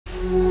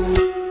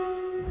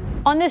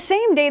On the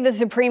same day the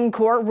Supreme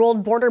Court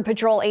ruled Border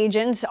Patrol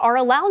agents are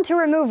allowed to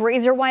remove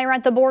razor wire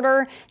at the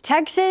border,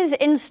 Texas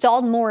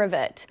installed more of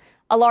it.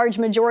 A large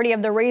majority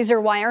of the razor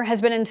wire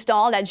has been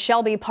installed at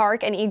Shelby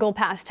Park in Eagle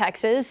Pass,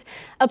 Texas,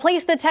 a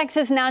place the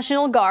Texas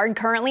National Guard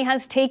currently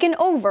has taken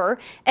over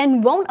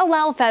and won't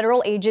allow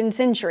federal agents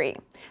entry.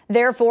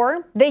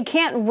 Therefore, they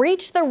can't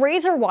reach the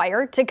razor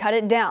wire to cut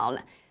it down.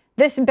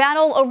 This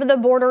battle over the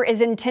border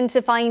is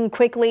intensifying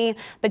quickly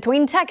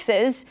between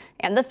Texas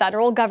and the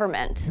federal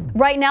government.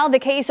 Right now, the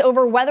case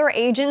over whether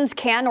agents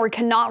can or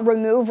cannot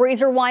remove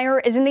razor wire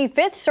is in the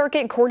Fifth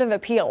Circuit Court of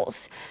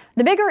Appeals.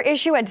 The bigger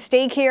issue at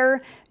stake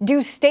here: do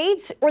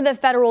states or the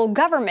federal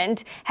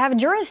government have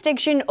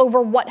jurisdiction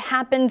over what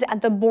happens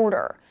at the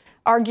border?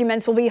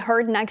 Arguments will be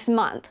heard next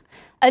month.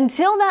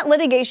 Until that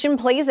litigation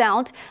plays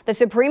out, the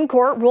Supreme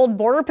Court ruled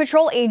Border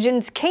Patrol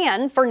agents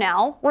can, for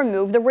now,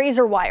 remove the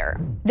razor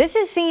wire. This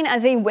is seen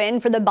as a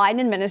win for the Biden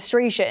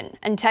administration,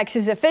 and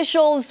Texas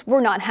officials were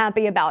not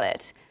happy about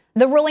it.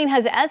 The ruling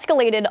has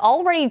escalated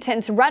already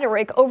tense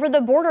rhetoric over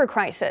the border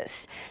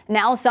crisis.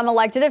 Now some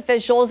elected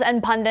officials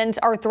and pundits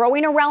are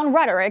throwing around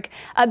rhetoric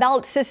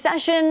about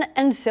secession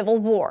and civil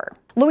war.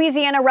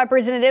 Louisiana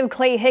Representative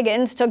Clay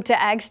Higgins took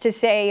to X to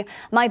say,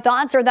 "My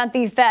thoughts are that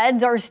the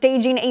feds are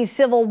staging a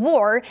civil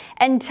war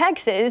and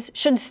Texas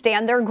should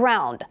stand their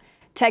ground."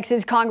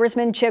 Texas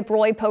Congressman Chip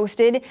Roy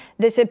posted,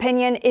 "This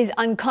opinion is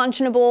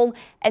unconscionable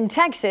and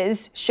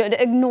Texas should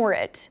ignore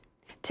it."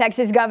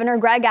 Texas Governor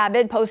Greg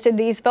Abbott posted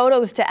these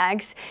photos to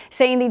X,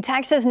 saying the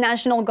Texas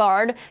National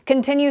Guard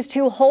continues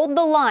to hold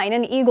the line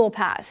in Eagle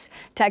Pass.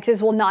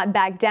 Texas will not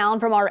back down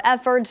from our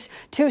efforts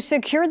to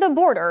secure the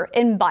border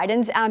in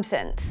Biden's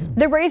absence.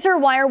 The razor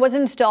wire was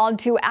installed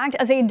to act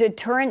as a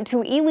deterrent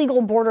to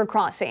illegal border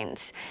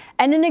crossings.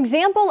 And an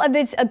example of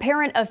its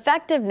apparent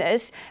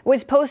effectiveness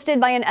was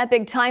posted by an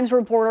Epoch Times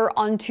reporter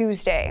on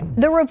Tuesday.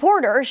 The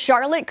reporter,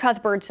 Charlotte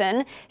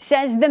Cuthbertson,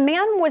 says the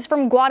man was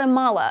from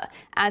Guatemala,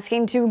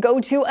 asking to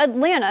go to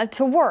Atlanta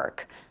to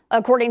work.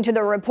 According to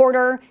the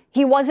reporter,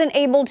 he wasn't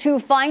able to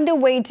find a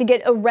way to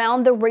get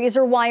around the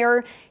razor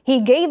wire.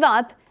 He gave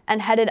up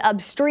and headed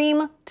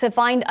upstream to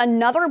find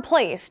another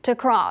place to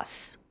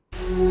cross.